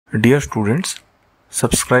Dear students,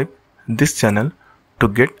 subscribe this channel to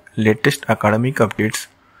get latest academic updates,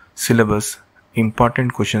 syllabus,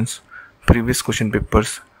 important questions, previous question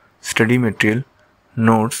papers, study material,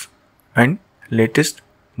 notes and latest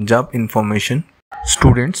job information.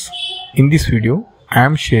 Students, in this video I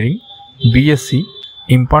am sharing BSc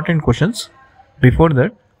important questions. Before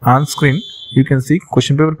that, on screen you can see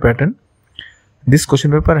question paper pattern. This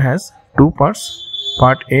question paper has two parts,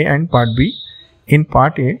 part A and part B. In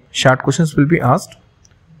part A, short questions will be asked.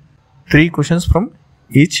 3 questions from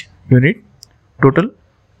each unit. Total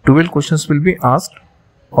 12 questions will be asked.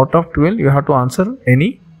 Out of 12, you have to answer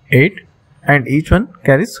any 8 and each one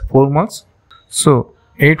carries 4 marks. So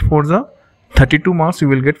 8 for the 32 marks you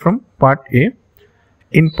will get from part A.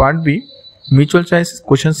 In part B, mutual choice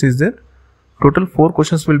questions is there. Total 4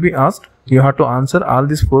 questions will be asked. You have to answer all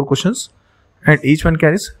these 4 questions and each one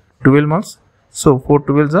carries 12 marks. So 4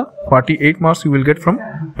 12s are 48 marks you will get from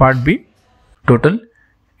part B. Total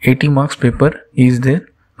 80 marks paper is there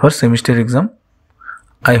for semester exam.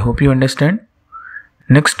 I hope you understand.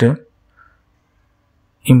 Next,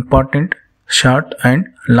 important short and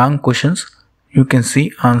long questions you can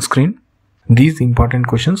see on screen. These important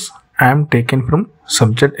questions I am taken from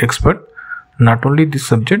subject expert. Not only this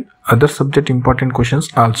subject, other subject important questions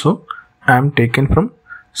also I am taken from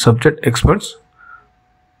subject experts.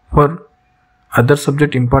 For other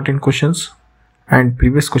subject important questions and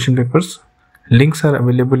previous question papers, links are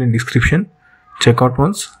available in description. Check out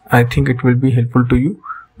once. I think it will be helpful to you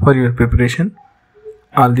for your preparation.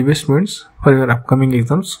 All the best students for your upcoming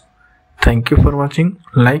exams. Thank you for watching.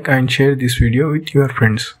 Like and share this video with your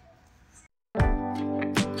friends.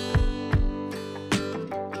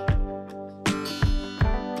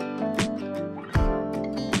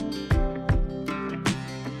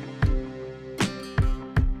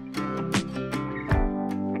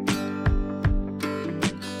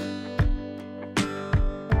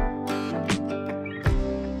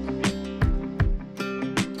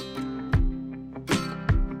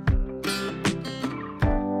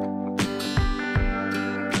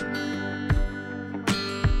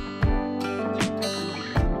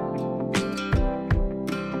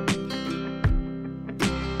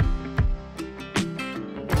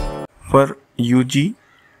 For UG,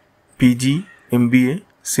 PG, MBA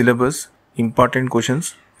syllabus, important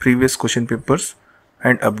questions, previous question papers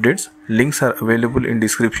and updates, links are available in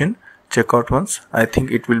description. Check out once. I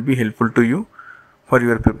think it will be helpful to you for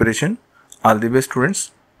your preparation. All the best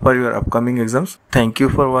students for your upcoming exams. Thank you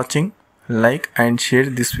for watching. Like and share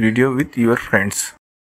this video with your friends.